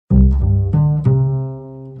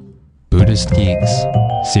Buddhist Geeks.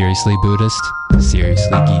 Seriously Buddhist,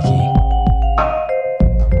 seriously geeky.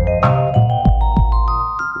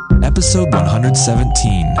 Episode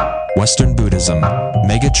 117, Western Buddhism,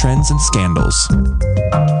 Mega Trends and Scandals.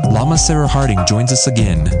 Lama Sarah Harding joins us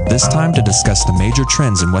again, this time to discuss the major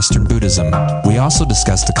trends in Western Buddhism. We also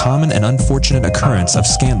discuss the common and unfortunate occurrence of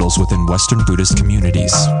scandals within Western Buddhist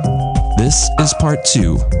communities. This is part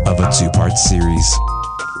 2 of a 2-part series.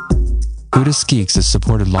 Buddhist Geeks is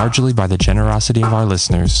supported largely by the generosity of our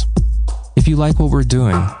listeners. If you like what we're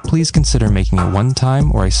doing, please consider making a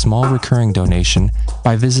one-time or a small recurring donation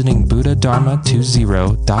by visiting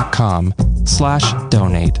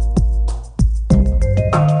buddhadharma20.com/donate.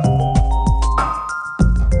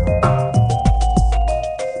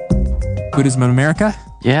 Buddhism in America?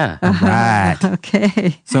 Yeah. Right.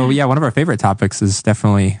 Okay. So yeah, one of our favorite topics is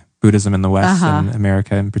definitely Buddhism in the West and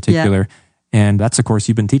America in particular. Yeah. And that's a course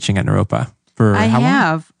you've been teaching at Naropa for I how long?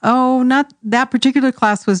 have. Oh, not that particular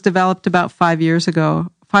class was developed about 5 years ago,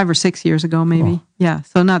 5 or 6 years ago, maybe. Cool. Yeah.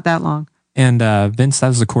 So not that long. And Vince, that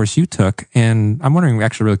was the course you took. And I'm wondering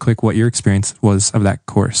actually really quick what your experience was of that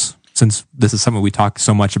course, since this is something we talk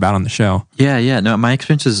so much about on the show. Yeah. No, my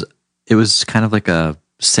experience is, it was kind of like a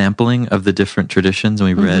sampling of the different traditions. And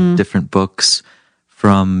we read different books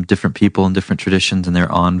from different people and different traditions, and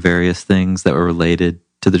they're on various things that were related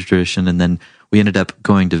to the tradition. And then we ended up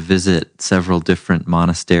going to visit several different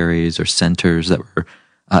monasteries or centers that were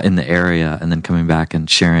in the area, and then coming back and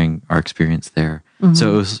sharing our experience there.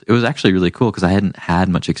 So it was actually really cool because I hadn't had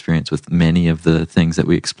much experience with many of the things that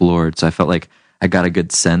we explored. So I felt like I got a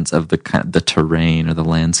good sense of the terrain or the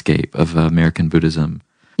landscape of American Buddhism.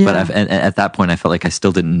 Yeah. But at that point, I felt like I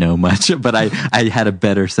still didn't know much, but I had a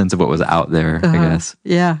better sense of what was out there, I guess.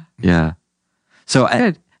 Yeah. Yeah. So,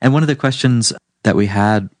 Good. and one of the questions that we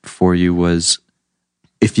had for you was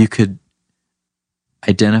if you could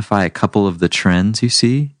identify a couple of the trends you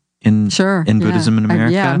see in Buddhism in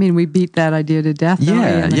America. I mean, we beat that idea to death.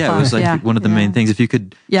 Yeah. It was like one of the main things. If you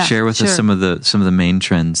could share with us some of the main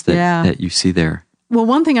trends that you see there. Well,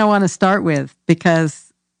 one thing I want to start with,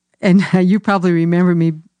 because, and you probably remember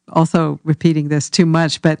me also repeating this too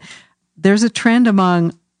much, but there's a trend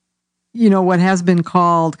among, what has been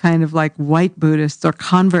called kind of like white Buddhists or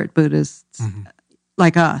convert Buddhists,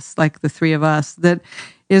 like us, like the three of us, that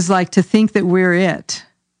is like to think that we're it.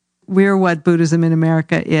 We're what Buddhism in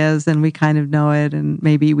America is, and we kind of know it, and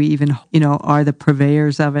maybe we even, are the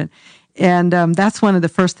purveyors of it. And that's one of the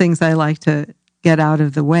first things I like to get out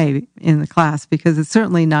of the way in the class, because it's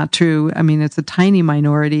certainly not true. I mean, it's a tiny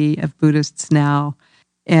minority of Buddhists now.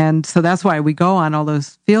 And so that's why we go on all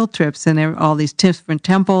those field trips and all these different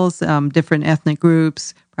temples, different ethnic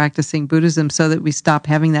groups practicing Buddhism, so that we stop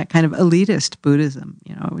having that kind of elitist Buddhism,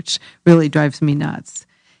 which really drives me nuts.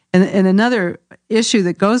 And another issue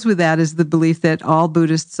that goes with that is the belief that all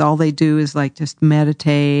Buddhists, all they do is like just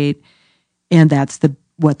meditate, and that's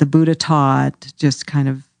what the Buddha taught, just kind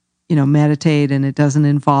of, meditate, and it doesn't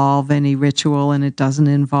involve any ritual, and it doesn't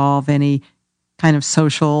involve any kind of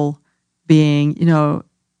social being,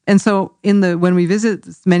 And so when we visit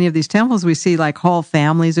many of these temples, we see like whole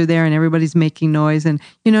families are there and everybody's making noise, and,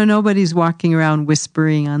 nobody's walking around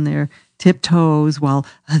whispering on their tiptoes while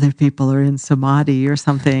other people are in samadhi or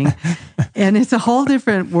something. And it's a whole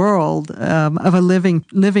different world of a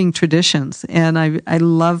living traditions. And I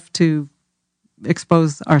love to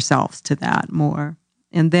expose ourselves to that more.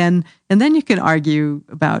 And then you can argue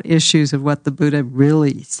about issues of what the Buddha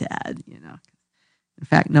really said, In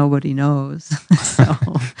fact, nobody knows. So,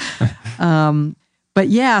 but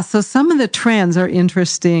yeah, so some of the trends are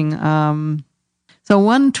interesting. So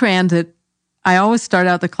one trend that I always start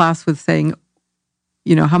out the class with saying,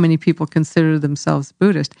 how many people consider themselves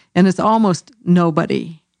Buddhist? And it's almost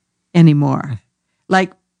nobody anymore.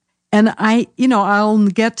 And I'll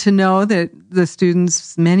get to know that the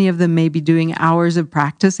students, many of them may be doing hours of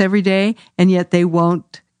practice every day, and yet they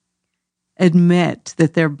won't admit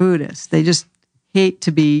that they're Buddhist. They just hate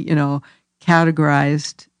to be,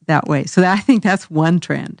 categorized that way. So I think that's one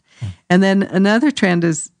trend. And then another trend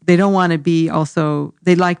is they don't want to be also,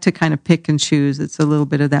 they like to kind of pick and choose. It's a little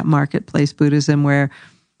bit of that marketplace Buddhism where,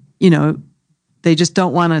 they just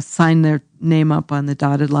don't want to sign their name up on the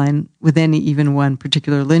dotted line with even one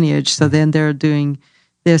particular lineage. So then they're doing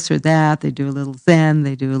this or that. They do a little Zen,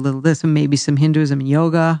 they do a little this, and maybe some Hinduism and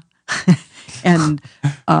yoga. And,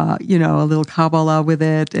 a little Kabbalah with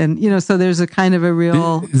it. And, so there's a kind of a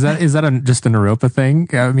real... Is that just a Naropa thing?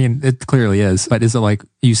 I mean, it clearly is. But is it like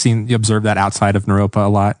you observe that outside of Naropa a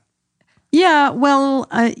lot? Yeah, well,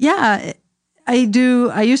 yeah. I do.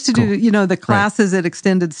 I used to do, the classes at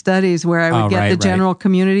Extended Studies where I would get the general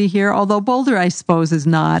community here. Although Boulder, I suppose, is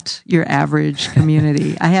not your average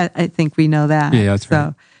community. I think we know that. Yeah, that's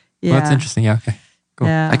right. Yeah, well, that's interesting. Yeah, okay. Cool.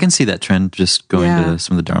 Yeah. I can see that trend just going to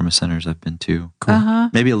some of the Dharma centers I've been to. Cool.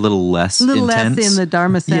 Maybe a little less intense. Less in the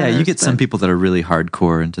Dharma centers. Yeah, you get some people that are really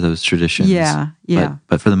hardcore into those traditions. Yeah.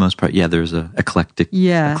 But for the most part, there's a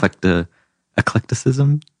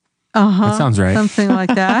eclecticism. That sounds right. Something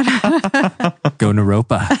like that. Go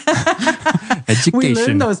Naropa. Education. We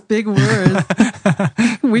learn those big words.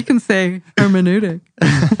 We can say hermeneutic,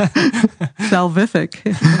 salvific.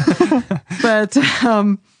 But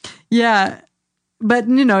but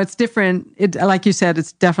it's different. Like you said,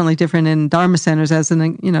 it's definitely different in Dharma centers as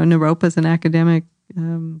Naropa is an academic,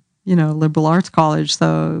 liberal arts college.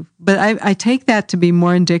 So, but I take that to be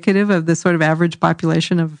more indicative of the sort of average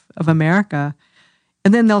population of America.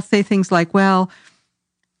 And then they'll say things like, well,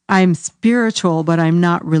 I'm spiritual, but I'm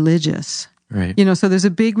not religious. Right. So there's a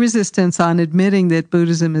big resistance on admitting that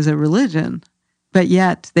Buddhism is a religion, but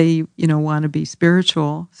yet they, want to be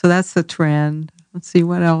spiritual. So that's the trend. Let's see,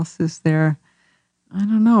 what else is there? I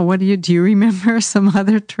don't know. Do you remember some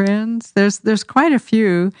other trends? There's quite a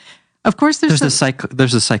few. Of course, there's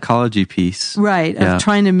a psychology piece. Right. Yeah. Of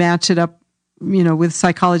trying to match it up, with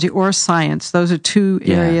psychology or science. Those are two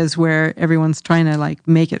areas where everyone's trying to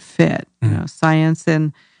make it fit. Science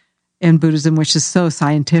and Buddhism, which is so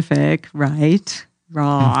scientific, right?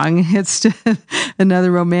 Wrong. It's just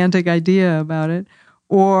another romantic idea about it.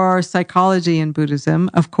 Or psychology and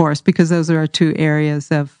Buddhism, of course, because those are our two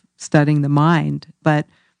areas of studying the mind. But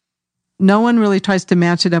no one really tries to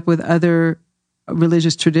match it up with other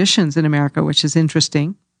religious traditions in America, which is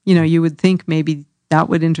interesting. You would think maybe that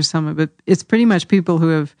would interest someone, but it's pretty much people who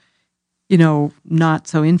have, not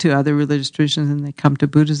so into other religious traditions and they come to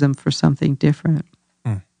Buddhism for something different.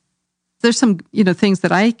 There's some, things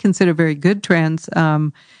that I consider very good trends,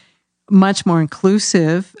 much more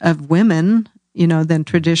inclusive of women, than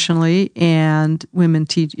traditionally, and women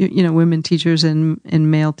teachers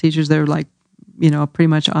and male teachers, they're pretty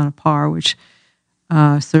much on a par, which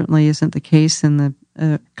certainly isn't the case in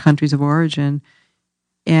the countries of origin.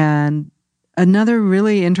 And another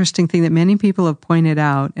really interesting thing that many people have pointed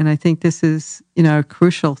out, and I think this is, a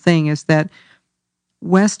crucial thing, is that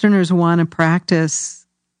Westerners want to practice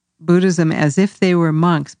Buddhism as if they were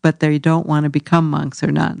monks, but they don't want to become monks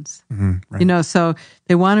or nuns. Right. So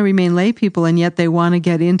they want to remain lay people, and yet they want to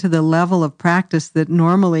get into the level of practice that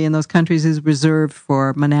normally in those countries is reserved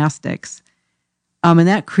for monastics. And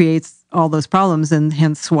that creates all those problems, and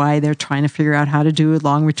hence why they're trying to figure out how to do a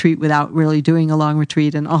long retreat without really doing a long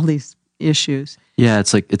retreat and all these issues. Yeah,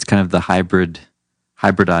 it's kind of the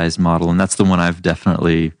hybridized model, and that's the one I've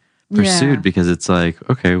definitely pursued because it's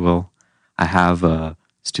okay, well, I have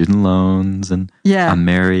student loans and I'm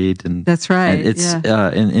married, and that's right. And it's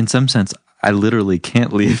in some sense, I literally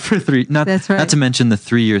can't leave for 3. Not to mention the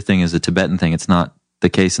 3-year thing is a Tibetan thing. It's not the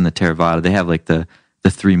case in the Theravada. They have the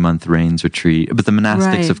 3-month rains retreat, but the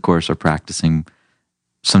monastics, of course, are practicing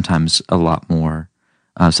sometimes a lot more.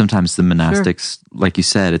 Sometimes the monastics, like you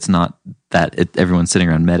said, it's not that everyone's sitting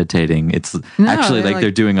around meditating. It's actually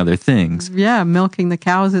they're doing other things. Yeah, milking the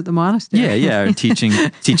cows at the monastery. Yeah, or teaching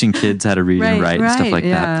kids how to read and write and stuff like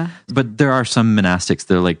that. But there are some monastics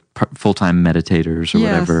that are full-time meditators or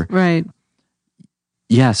whatever. Right.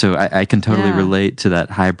 Yeah, so I can totally relate to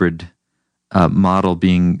that hybrid model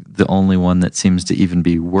being the only one that seems to even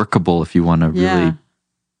be workable if you want to really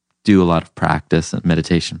do a lot of practice and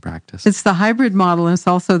meditation practice. It's the hybrid model, and it's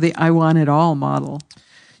also the I want it all model.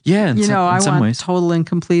 Yeah, in I some want ways. Total and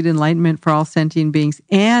complete enlightenment for all sentient beings,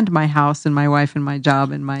 and my house and my wife and my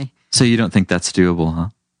job and my... So you don't think that's doable, huh?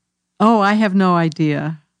 Oh, I have no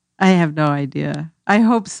idea. I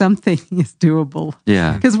hope something is doable.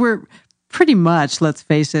 Yeah. Because we're pretty much, let's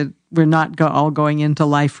face it, we're not all going into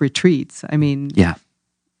life retreats. I mean... Yeah.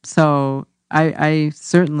 So I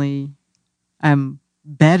certainly am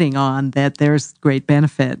betting on that there's great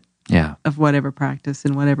benefit of whatever practice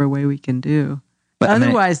in whatever way we can do. But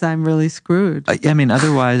otherwise, I'm really screwed.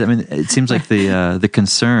 Otherwise, it seems like the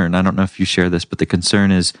concern, I don't know if you share this, but the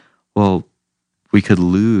concern is, well, we could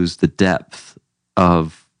lose the depth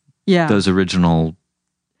of those original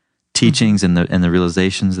teachings and the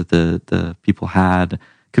realizations that the people had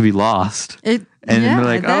could be lost. We're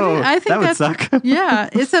like, I think that would suck. Yeah,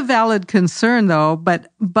 it's a valid concern though,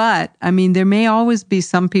 but there may always be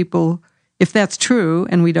some people, if that's true,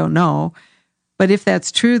 and we don't know, but if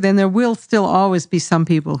that's true, then there will still always be some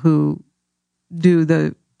people who do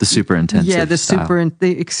the super intensive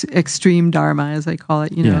the extreme Dharma, as I call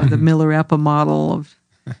it, the Milarepa model of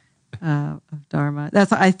of Dharma.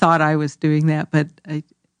 I thought I was doing that, but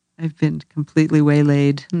I've been completely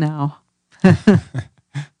waylaid now.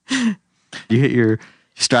 You hit your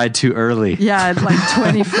stride too early. Yeah, at like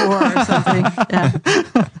 24 or something. Yeah.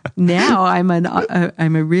 Now I'm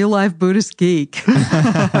a real life Buddhist geek.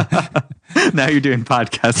 Now you're doing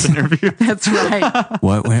podcast interviews. That's right.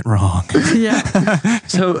 What went wrong? Yeah.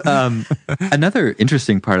 So another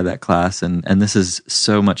interesting part of that class, and this is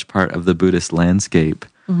so much part of the Buddhist landscape,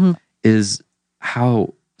 is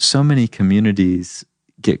how so many communities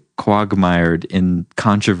get quagmired in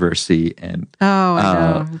controversy and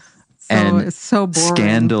I know. It's so boring.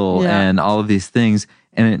 Scandal and all of these things.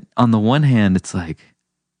 And on the one hand, it's like,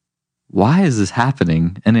 why is this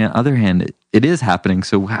happening? And on the other hand, it is happening.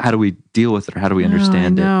 So how do we deal with it, or how do we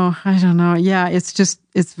understand it? I don't know. Yeah,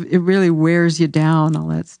 it really wears you down, all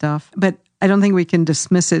that stuff. But I don't think we can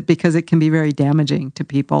dismiss it because it can be very damaging to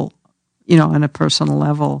people, on a personal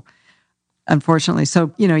level, unfortunately.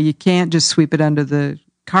 So, you can't just sweep it under the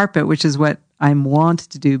carpet, which is what I want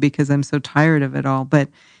to do because I'm so tired of it all.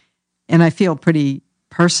 And I feel pretty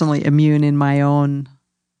personally immune in my own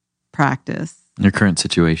practice. Your current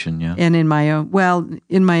situation, yeah. And in my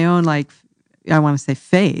own, like, I want to say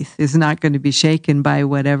faith is not going to be shaken by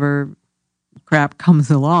whatever crap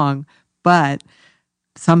comes along, but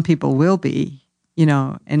some people will be,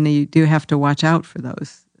 and you do have to watch out for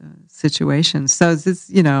those situations. So this,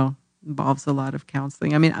 involves a lot of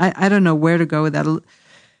counseling. I mean, I don't know where to go with that.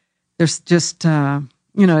 There's just,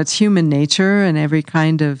 it's human nature, and every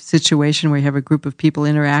kind of situation where you have a group of people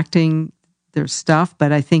interacting, there's stuff,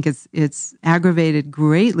 but I think it's aggravated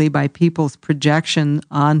greatly by people's projection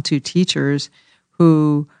onto teachers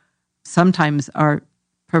who sometimes are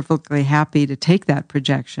perfectly happy to take that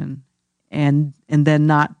projection and then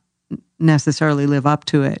not necessarily live up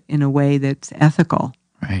to it in a way that's ethical.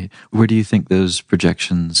 Right. Where do you think those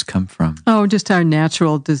projections come from? Oh, just our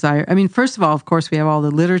natural desire. I mean, first of all, of course, we have all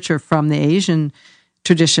the literature from the Asian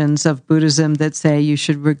traditions of Buddhism that say you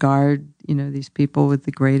should regard, these people with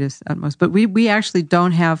the greatest, utmost. But we actually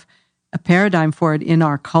don't have a paradigm for it in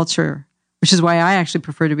our culture, which is why I actually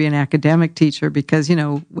prefer to be an academic teacher because,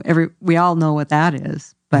 we all know what that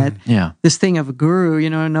is. But this thing of a guru,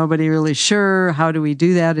 nobody really sure. How do we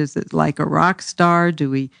do that? Is it like a rock star? Do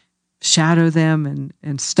we shadow them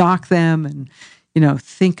and stalk them and,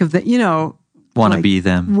 think of the, want to be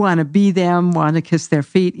them, want to kiss their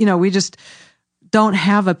feet. We just don't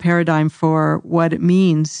have a paradigm for what it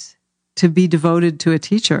means to be devoted to a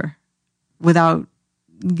teacher without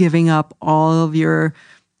giving up all of your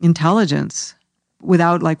intelligence,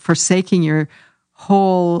 without like forsaking your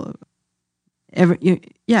whole,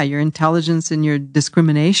 your intelligence and your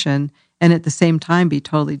discrimination, and at the same time be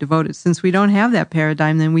totally devoted. Since we don't have that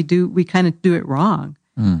paradigm, then we kind of do it wrong.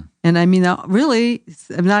 And I mean, really,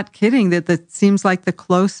 I'm not kidding, that seems like the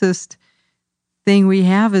closest thing we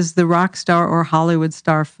have is the rock star or Hollywood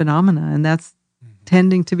star phenomena. And that's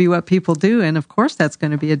tending to be what people do. And of course, that's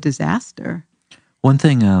going to be a disaster. One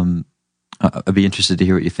thing, I'd be interested to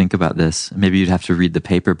hear what you think about this. Maybe you'd have to read the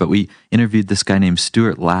paper, but we interviewed this guy named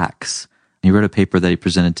Stuart Lax. He wrote a paper that he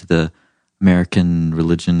presented to the American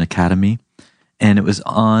Religion Academy. And it was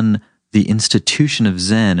on the institution of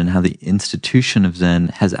Zen and how the institution of Zen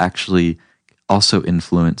has actually also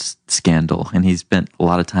influenced scandal. And he spent a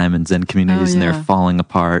lot of time in Zen communities and they're falling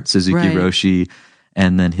apart. Suzuki Roshi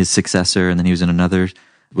and then his successor. And then he was in another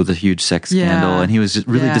with a huge sex scandal. And he was just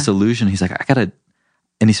really disillusioned. He's like, and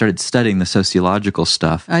he started studying the sociological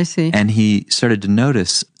stuff. I see. And he started to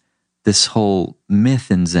notice this whole myth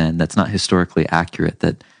in Zen that's not historically accurate.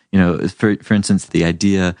 That, for instance, the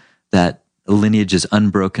idea that lineage is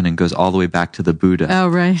unbroken and goes all the way back to the Buddha. Oh,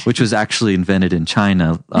 right. Which was actually invented in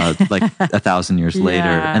China, like 1,000 years later.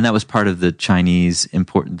 And that was part of the Chinese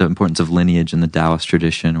the importance of lineage in the Taoist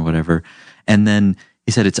tradition or whatever. And then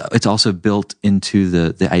he said it's also built into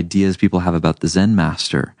the ideas people have about the Zen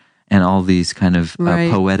master and all these kind of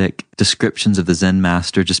poetic descriptions of the Zen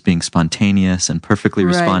master just being spontaneous and perfectly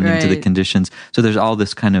responding to the conditions. So there's all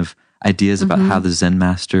this kind of ideas about how the Zen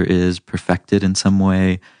master is perfected in some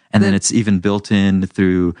way. And then it's even built in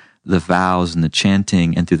through the vows and the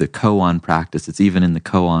chanting and through the koan practice. It's even in the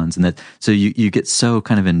koans. And so you get so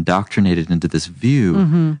kind of indoctrinated into this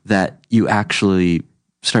view that you actually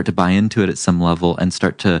start to buy into it at some level and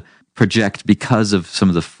start to project because of some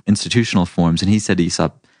of the institutional forms. And he said he saw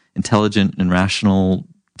intelligent and rational,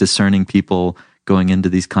 discerning people going into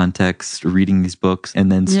these contexts, reading these books,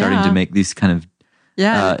 and then starting to make these kind of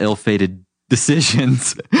ill-fated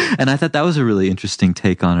decisions. And I thought that was a really interesting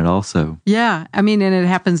take on it also. Yeah. I mean, and it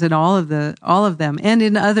happens in all of them and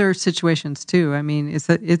in other situations too. I mean,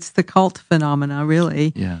 it's the cult phenomena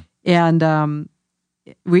really. Yeah. And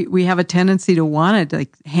we have a tendency to want to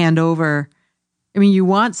like hand over. I mean, you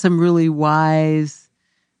want some really wise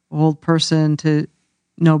old person to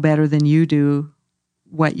know better than you do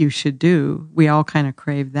what you should do. We all kind of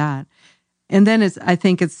crave that. And then I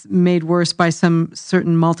think it's made worse by some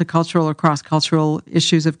certain multicultural or cross-cultural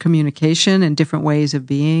issues of communication and different ways of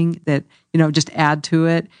being that, just add to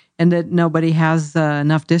it, and that nobody has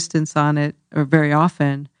enough distance on it, or very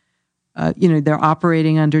often, they're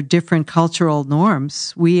operating under different cultural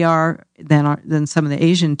norms. We are than some of the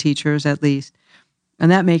Asian teachers, at least.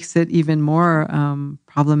 And that makes it even more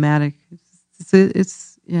problematic.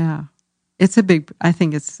 It's a big, I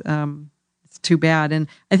think it's too bad. And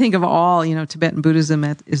I think of all, Tibetan Buddhism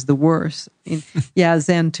is the worst. I mean,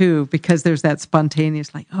 Zen too, because there's that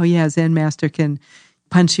spontaneous, like, oh yeah, Zen master can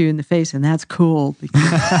punch you in the face, and that's cool because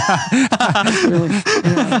really,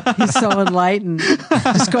 he's so enlightened.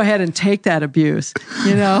 Just go ahead and take that abuse,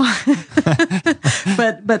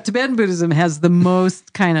 But Tibetan Buddhism has the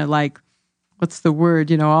most kind of like, what's the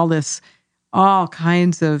word? All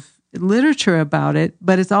kinds of literature about it,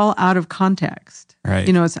 but it's all out of context. Right.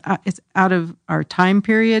 It's out of our time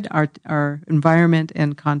period, our environment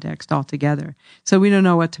and context altogether. So we don't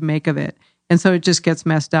know what to make of it. And so it just gets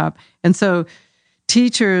messed up. And so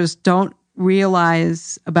teachers don't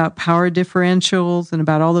realize about power differentials and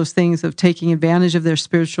about all those things of taking advantage of their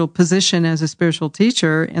spiritual position as a spiritual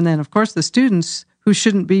teacher. And then, of course, the students who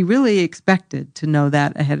shouldn't be really expected to know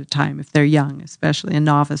that ahead of time if they're young, especially, and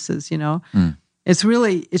novices,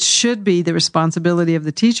 It should be the responsibility of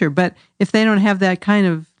the teacher. But if they don't have that kind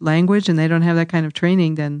of language and they don't have that kind of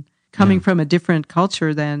training, then coming from a different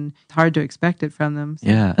culture, then it's hard to expect it from them. So.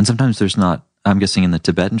 Yeah, and sometimes there's not, I'm guessing in the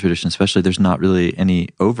Tibetan tradition especially, there's not really any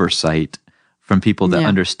oversight from people that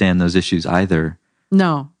understand those issues either.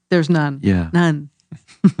 No, there's none. Yeah. None.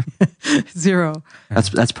 Zero.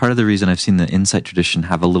 That's part of the reason I've seen the Insight tradition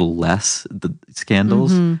have a little less the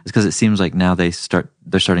scandals. Is because it seems like now they're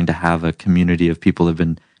starting to have a community of people that have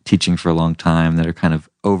been teaching for a long time that are kind of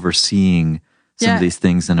overseeing some of these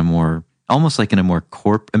things in a more, almost like in a more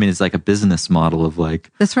it's like a business model of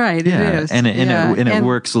like. That's right. It is. And it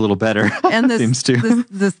works a little better. And seems to.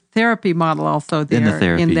 The therapy model also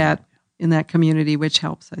there in that community, which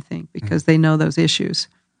helps, I think, because they know those issues.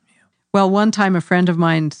 Well, one time a friend of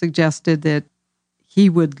mine suggested that he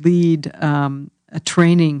would lead a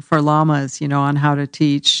training for lamas, on how to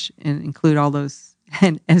teach and include all those.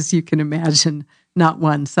 And as you can imagine, not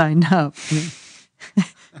one signed up. I mean,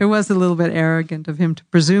 it was a little bit arrogant of him to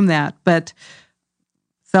presume that. But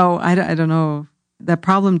so I don't know. That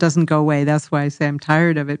problem doesn't go away. That's why I say I'm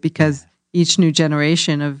tired of it, because each new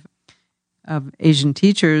generation of Asian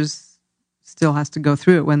teachers still has to go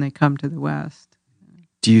through it when they come to the West.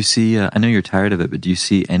 Do you see, I know you're tired of it, but do you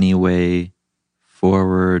see any way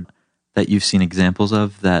forward that you've seen examples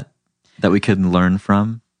of that we could learn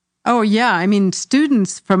from? Oh, yeah. I mean,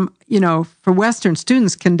 students for Western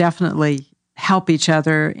students can definitely help each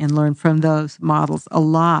other and learn from those models a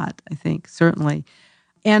lot, I think, certainly.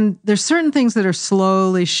 And there's certain things that are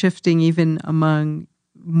slowly shifting even among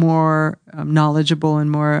more knowledgeable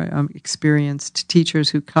and more experienced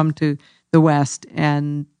teachers who come to the West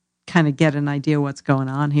and kind of get an idea what's going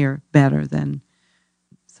on here better than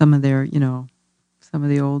some of their, some of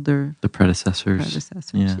the older... The predecessors.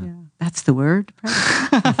 Yeah. That's the word.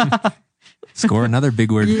 Score another big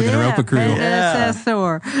word for the Naropa crew.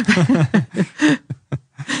 Predecessor.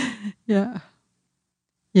 Yeah.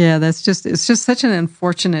 Yeah, it's just such an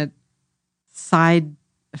unfortunate side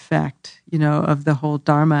effect, of the whole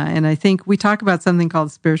Dharma. And I think we talk about something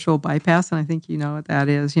called spiritual bypass, and I think you know what that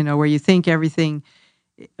is, where you think everything...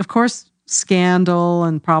 Of course, scandal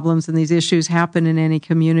and problems and these issues happen in any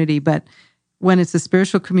community, but when it's a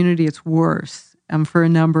spiritual community, it's worse for a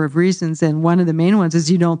number of reasons. And one of the main ones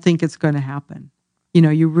is you don't think it's going to happen.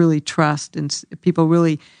 You really trust, and people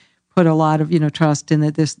really put a lot of trust in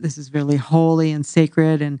that this is really holy and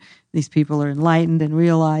sacred, and these people are enlightened and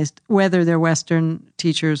realized. Whether they're Western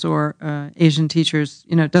teachers or Asian teachers,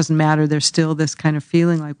 it doesn't matter. There's still this kind of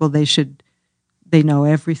feeling like, well, they know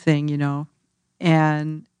everything,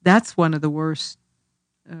 And that's one of the worst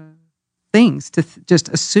things, to just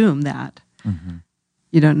assume that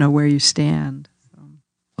you don't know where you stand. So.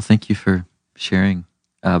 Well, thank you for sharing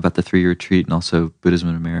about the 3-year retreat and also Buddhism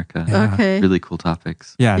in America. Yeah. Okay. Really cool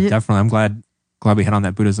topics. Yeah, definitely. I'm glad we hit on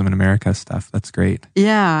that Buddhism in America stuff. That's great.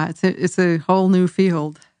 Yeah, it's a whole new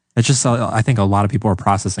field. It's just, I think a lot of people are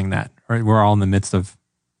processing that. Right? We're all in the midst of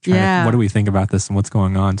trying to, what do we think about this and what's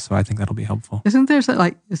going on? So I think that'll be helpful. Isn't there sort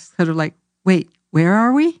of like, wait, where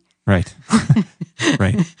are we? Right.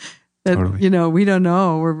 Right. That, Totally. you know, we don't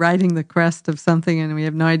know. We're riding the crest of something and we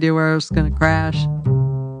have no idea where it's going to crash.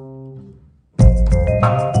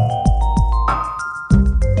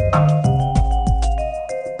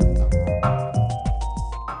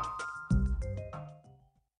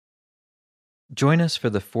 Join us for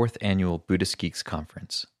the 4th annual Buddhist Geeks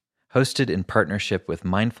Conference, hosted in partnership with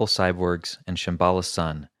Mindful Cyborgs and Shambhala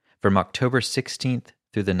Sun from October 16th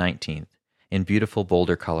through the 19th in beautiful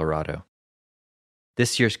Boulder, Colorado.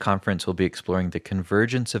 This year's conference will be exploring the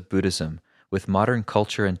convergence of Buddhism with modern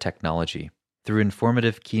culture and technology through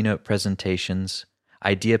informative keynote presentations,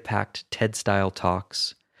 idea-packed TED-style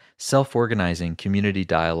talks, self-organizing community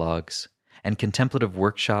dialogues, and contemplative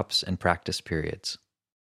workshops and practice periods.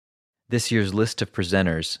 This year's list of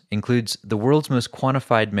presenters includes the world's most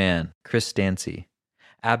quantified man, Chris Dancy,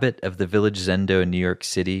 abbot of the Village Zendo in New York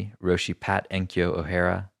City, Roshi Pat Enkyo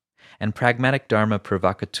O'Hara, and pragmatic Dharma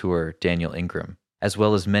provocateur Daniel Ingram, as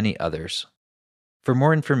well as many others. For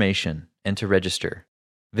more information and to register,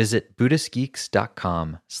 visit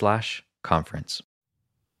buddhistgeeks.com/conference.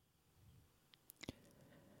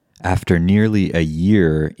 After nearly a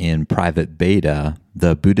year in private beta,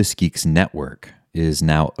 the Buddhist Geeks Network is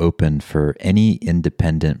now open for any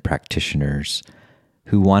independent practitioners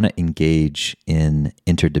who want to engage in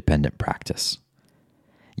interdependent practice.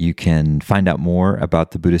 You can find out more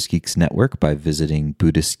about the Buddhist Geeks Network by visiting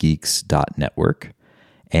buddhistgeeks.network.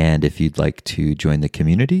 And if you'd like to join the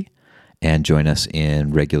community and join us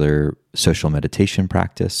in regular social meditation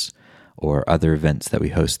practice or other events that we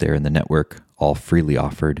host there in the network, all freely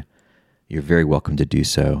offered, you're very welcome to do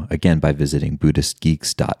so, again, by visiting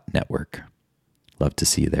buddhistgeeks.network. Love to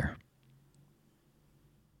see you there.